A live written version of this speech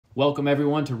Welcome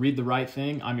everyone to Read the Right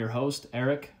Thing. I'm your host,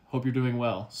 Eric. Hope you're doing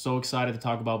well. So excited to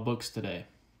talk about books today.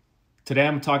 Today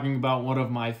I'm talking about one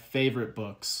of my favorite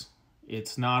books.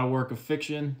 It's not a work of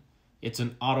fiction, it's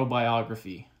an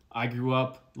autobiography. I grew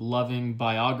up loving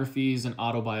biographies and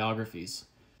autobiographies.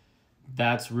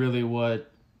 That's really what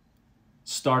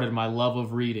started my love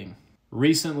of reading.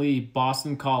 Recently,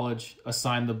 Boston College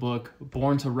assigned the book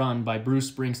Born to Run by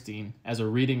Bruce Springsteen as a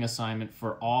reading assignment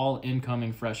for all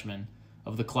incoming freshmen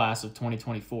of the class of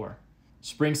 2024.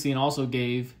 Springsteen also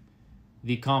gave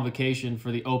the convocation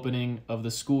for the opening of the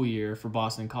school year for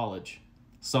Boston College,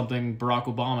 something Barack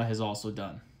Obama has also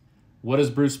done. What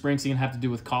does Bruce Springsteen have to do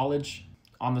with college?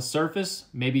 On the surface,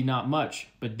 maybe not much,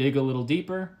 but dig a little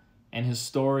deeper, and his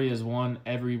story is one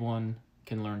everyone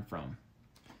can learn from.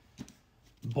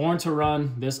 Born to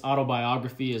Run, this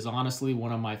autobiography, is honestly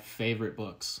one of my favorite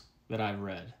books that I've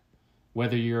read.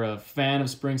 Whether you're a fan of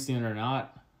Springsteen or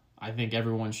not, I think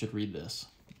everyone should read this.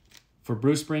 For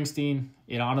Bruce Springsteen,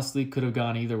 it honestly could have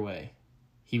gone either way.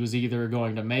 He was either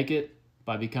going to make it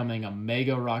by becoming a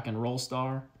mega rock and roll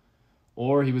star,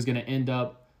 or he was going to end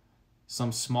up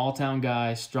some small town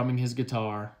guy strumming his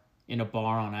guitar in a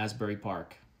bar on Asbury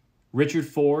Park. Richard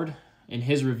Ford, in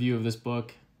his review of this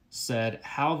book, said,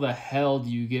 "How the hell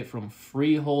do you get from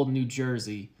Freehold, New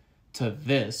Jersey to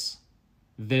this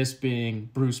being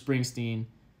Bruce Springsteen,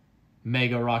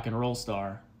 mega rock and roll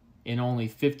star, in only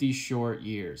 50 short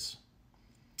years?"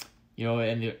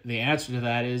 And the answer to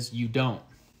that is you don't.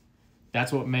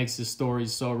 That's what makes his story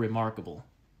so remarkable.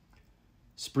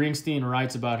 Springsteen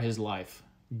writes about his life,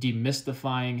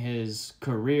 demystifying his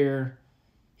career,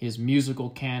 his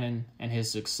musical canon, and his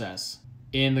success.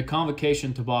 In the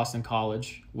convocation to Boston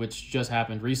College, which just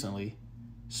happened recently,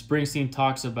 Springsteen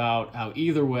talks about how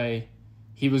either way,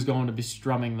 he was going to be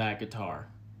strumming that guitar,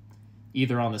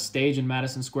 either on the stage in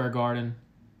Madison Square Garden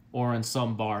or in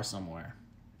some bar somewhere.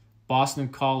 Boston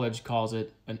College calls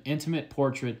it an intimate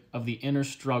portrait of the inner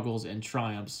struggles and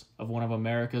triumphs of one of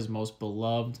America's most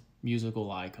beloved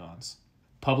musical icons.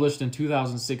 Published in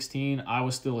 2016, I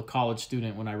was still a college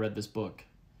student when I read this book.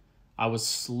 I was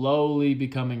slowly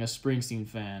becoming a Springsteen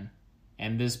fan,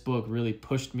 and this book really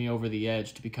pushed me over the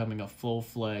edge to becoming a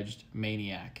full-fledged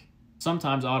maniac.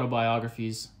 Sometimes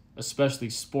autobiographies, especially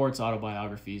sports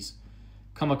autobiographies,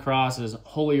 come across as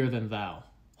holier than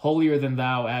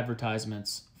thou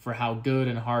advertisements for how good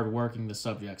and hard-working the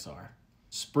subjects are.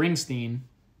 Springsteen,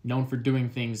 known for doing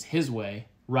things his way,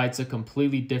 writes a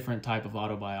completely different type of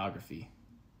autobiography.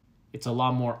 It's a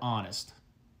lot more honest.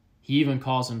 He even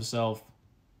calls himself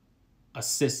a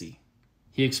sissy.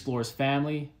 He explores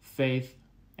family, faith,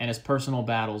 and his personal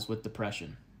battles with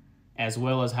depression, as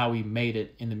well as how he made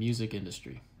it in the music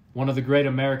industry. One of the great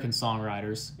American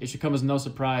songwriters, it should come as no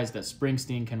surprise that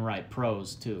Springsteen can write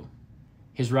prose too.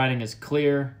 His writing is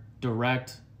clear,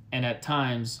 direct, and at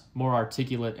times more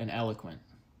articulate and eloquent.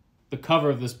 The cover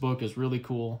of this book is really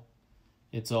cool.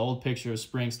 It's an old picture of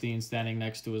Springsteen standing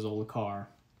next to his old car.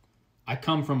 I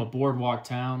come from a boardwalk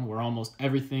town where almost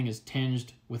everything is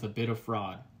tinged with a bit of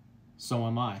fraud. So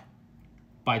am I.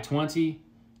 By 20,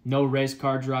 no race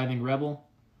car driving rebel,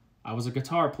 I was a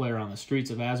guitar player on the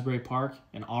streets of Asbury Park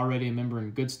and already a member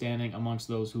in good standing amongst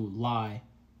those who lie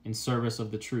in service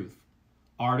of the truth.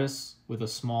 Artists with a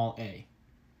small a.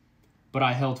 But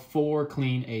I held 4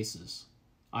 clean aces.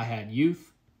 I had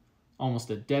youth, almost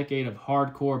a decade of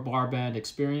hardcore bar band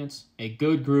experience, a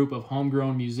good group of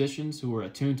homegrown musicians who were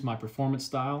attuned to my performance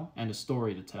style, and a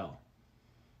story to tell.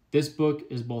 This book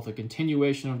is both a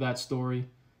continuation of that story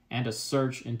and a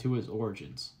search into its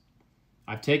origins.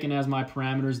 I've taken as my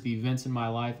parameters the events in my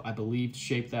life I believed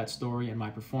shaped that story and my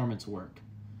performance work.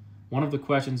 One of the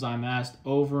questions I'm asked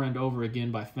over and over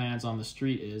again by fans on the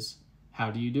street is,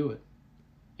 how do you do it?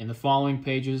 In the following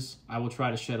pages, I will try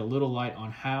to shed a little light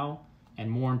on how, and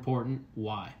more important,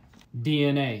 why.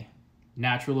 DNA,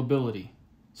 natural ability,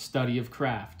 study of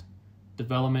craft,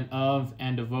 development of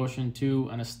and devotion to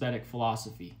an aesthetic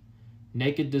philosophy,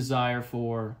 naked desire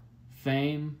for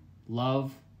fame,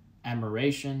 love,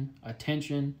 admiration,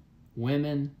 attention,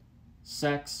 women,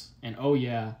 sex, and oh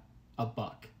yeah, a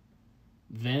buck.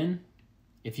 Then,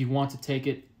 if you want to take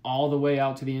it all the way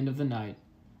out to the end of the night,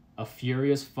 a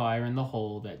furious fire in the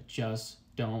hole that just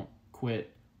don't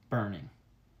quit burning.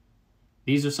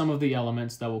 These are some of the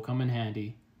elements that will come in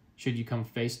handy should you come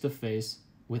face to face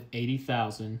with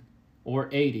 80,000 or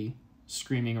 80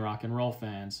 screaming rock and roll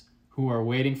fans who are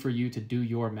waiting for you to do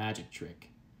your magic trick,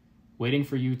 waiting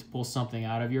for you to pull something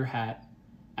out of your hat,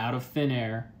 out of thin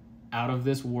air, out of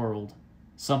this world,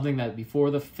 something that before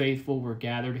the faithful were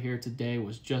gathered here today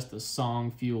was just a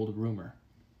song-fueled rumor.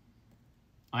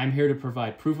 I'm here to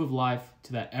provide proof of life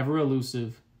to that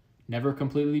ever-elusive, Never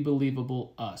completely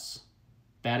believable us.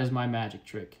 That is my magic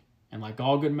trick. And like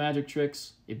all good magic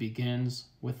tricks, it begins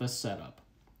with a setup.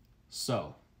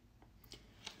 So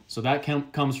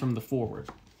that comes from the foreword.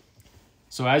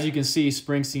 So as you can see,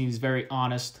 Springsteen is very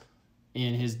honest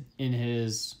in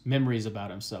his memories about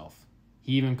himself.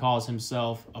 He even calls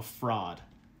himself a fraud.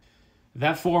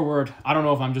 That foreword, I don't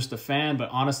know if I'm just a fan, but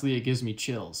honestly, it gives me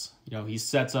chills. You know, he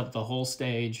sets up the whole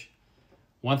stage.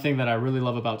 One thing that I really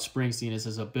love about Springsteen is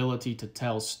his ability to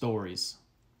tell stories.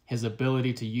 His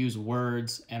ability to use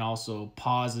words and also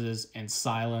pauses and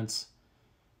silence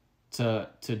to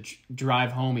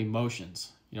drive home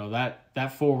emotions. You know,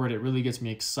 that foreword, it really gets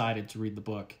me excited to read the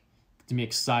book. It gets me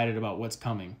excited about what's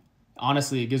coming.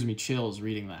 Honestly, it gives me chills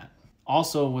reading that.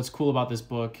 Also, what's cool about this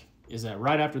book is that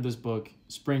right after this book,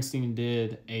 Springsteen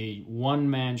did a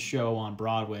one-man show on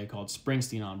Broadway called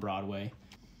Springsteen on Broadway.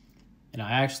 And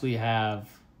I actually have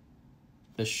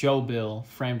the show bill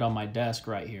framed on my desk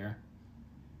right here.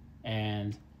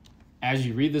 And as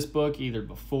you read this book, either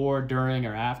before, during,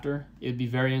 or after, it'd be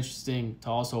very interesting to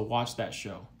also watch that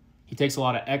show. He takes a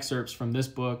lot of excerpts from this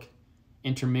book,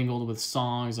 intermingled with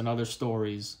songs and other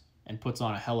stories, and puts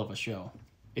on a hell of a show.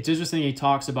 It's interesting he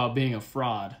talks about being a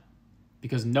fraud,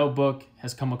 because no book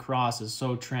has come across as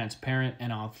so transparent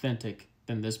and authentic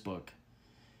than this book.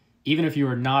 Even if you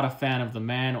are not a fan of the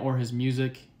man or his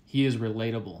music, he is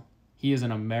relatable. He is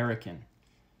an American.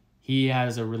 He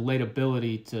has a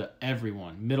relatability to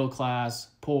everyone, middle class,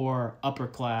 poor, upper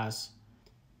class.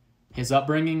 His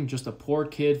upbringing, just a poor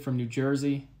kid from New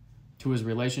Jersey, to his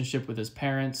relationship with his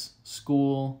parents,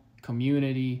 school,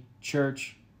 community,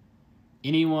 church.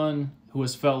 Anyone who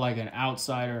has felt like an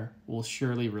outsider will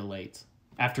surely relate.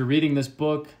 After reading this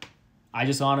book, I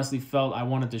just honestly felt I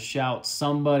wanted to shout,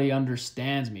 somebody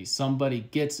understands me, somebody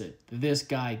gets it, this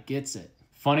guy gets it.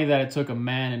 Funny that it took a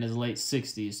man in his late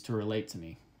 60s to relate to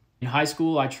me. In high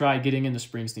school, I tried getting into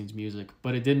Springsteen's music,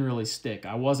 but it didn't really stick.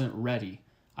 I wasn't ready.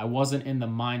 I wasn't in the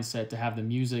mindset to have the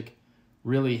music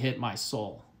really hit my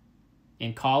soul.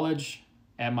 In college,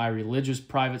 at my religious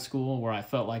private school where I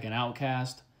felt like an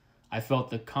outcast, I felt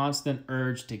the constant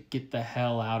urge to get the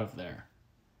hell out of there.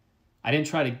 I didn't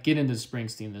try to get into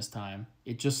Springsteen this time.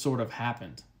 It just sort of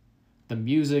happened. The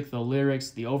music, the lyrics,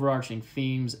 the overarching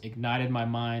themes ignited my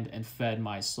mind and fed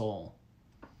my soul.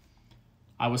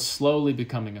 I was slowly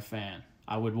becoming a fan.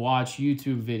 I would watch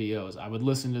YouTube videos. I would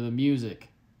listen to the music.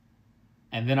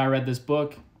 And then I read this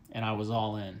book, and I was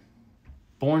all in.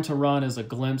 Born to Run is a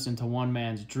glimpse into one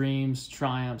man's dreams,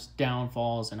 triumphs,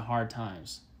 downfalls, and hard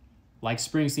times. Like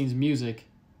Springsteen's music,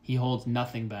 he holds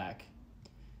nothing back.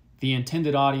 The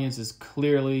intended audience is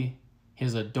clearly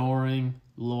his adoring,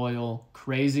 loyal,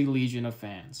 crazy legion of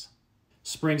fans.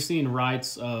 Springsteen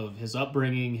writes of his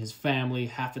upbringing, his family,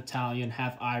 half Italian,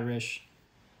 half Irish,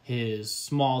 his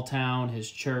small town,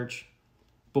 his church.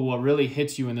 But what really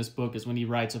hits you in this book is when he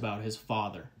writes about his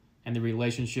father and the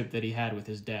relationship that he had with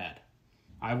his dad.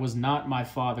 I was not my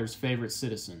father's favorite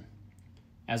citizen.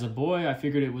 As a boy, I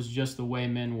figured it was just the way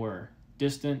men were,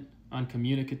 distant,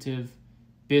 uncommunicative,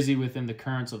 busy within the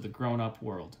currents of the grown-up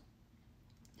world.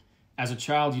 As a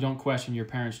child, you don't question your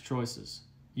parents' choices.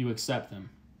 You accept them.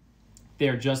 They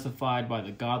are justified by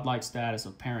the godlike status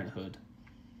of parenthood.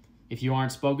 If you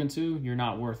aren't spoken to, you're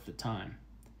not worth the time.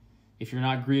 If you're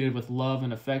not greeted with love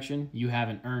and affection, you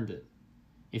haven't earned it.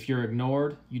 If you're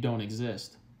ignored, you don't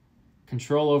exist.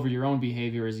 Control over your own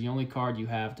behavior is the only card you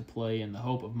have to play in the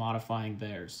hope of modifying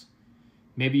theirs.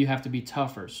 Maybe you have to be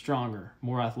tougher, stronger,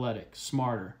 more athletic,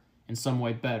 smarter, in some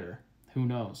way better. Who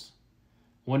knows?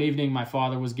 One evening, my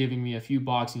father was giving me a few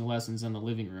boxing lessons in the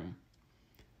living room.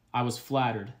 I was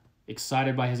flattered,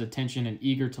 excited by his attention and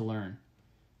eager to learn.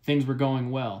 Things were going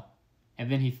well,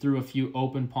 and then he threw a few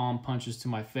open palm punches to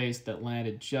my face that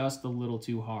landed just a little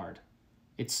too hard.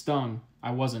 It stung,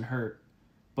 I wasn't hurt,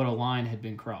 but a line had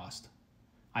been crossed.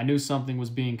 I knew something was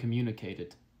being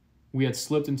communicated. We had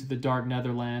slipped into the dark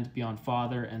netherland beyond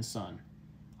father and son.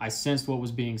 I sensed what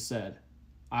was being said.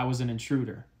 I was an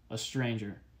intruder, a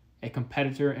stranger, a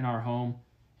competitor in our home,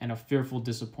 and a fearful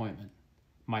disappointment.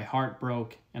 My heart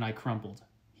broke and I crumbled.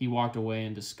 He walked away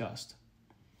in disgust.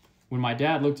 When my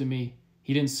dad looked at me,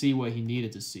 he didn't see what he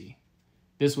needed to see.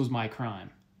 This was my crime.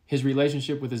 His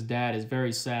relationship with his dad is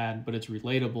very sad, but it's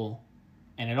relatable,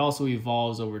 and it also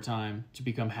evolves over time to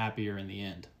become happier in the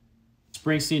end.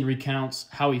 Springsteen recounts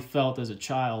how he felt as a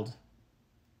child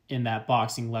in that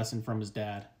boxing lesson from his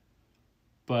dad,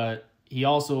 but he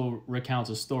also recounts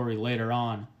a story later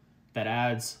on that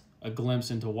adds a glimpse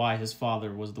into why his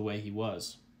father was the way he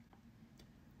was.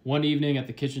 One evening at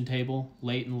the kitchen table,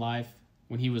 late in life,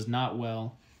 when he was not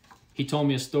well, he told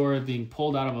me a story of being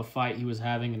pulled out of a fight he was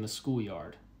having in the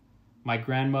schoolyard. My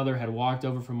grandmother had walked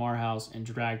over from our house and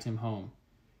dragged him home.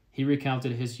 He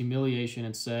recounted his humiliation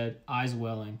and said, eyes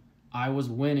welling, I was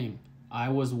winning. I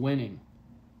was winning.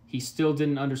 He still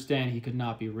didn't understand he could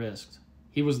not be risked.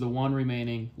 He was the one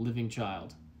remaining living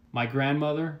child. My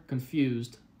grandmother,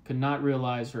 confused, could not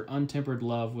realize her untempered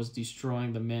love was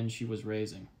destroying the men she was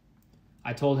raising.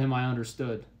 I told him I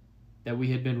understood, that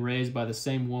we had been raised by the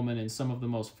same woman in some of the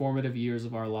most formative years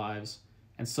of our lives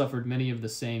and suffered many of the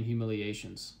same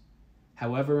humiliations.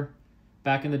 However,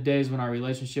 back in the days when our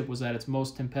relationship was at its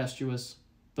most tempestuous,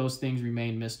 those things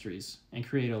remain mysteries and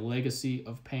create a legacy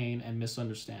of pain and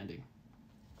misunderstanding.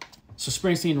 So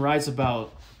Springsteen writes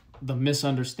about the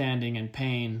misunderstanding and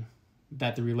pain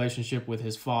that the relationship with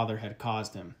his father had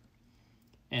caused him,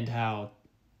 and how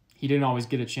he didn't always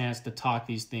get a chance to talk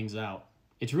these things out.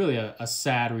 It's really a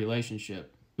sad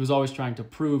relationship. He was always trying to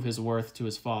prove his worth to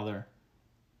his father,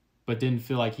 but didn't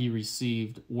feel like he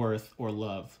received worth or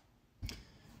love.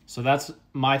 So that's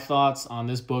my thoughts on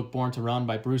this book, Born to Run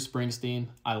by Bruce Springsteen.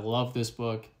 I love this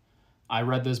book. I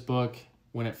read this book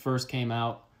when it first came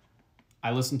out.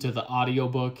 I listened to the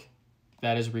audiobook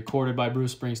that is recorded by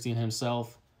Bruce Springsteen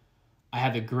himself. I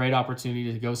had the great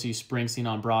opportunity to go see Springsteen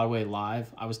on Broadway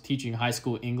live. I was teaching high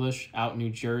school English out in New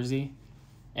Jersey,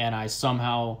 and I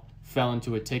somehow fell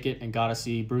into a ticket and got to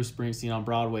see Bruce Springsteen on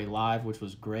Broadway live, which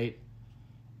was great.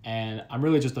 And I'm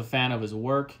really just a fan of his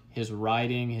work, his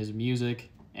writing, his music,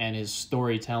 and his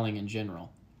storytelling in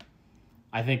general.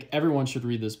 I think everyone should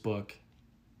read this book.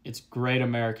 It's great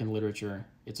American literature.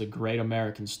 It's a great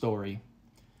American story.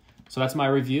 So that's my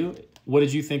review. What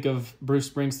did you think of Bruce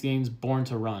Springsteen's Born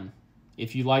to Run?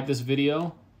 If you like this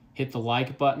video, hit the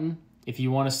like button. If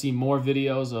you want to see more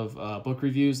videos of book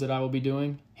reviews that I will be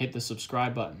doing, hit the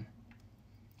subscribe button.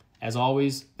 As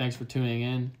always, thanks for tuning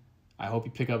in. I hope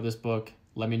you pick up this book.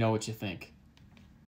 Let me know what you think.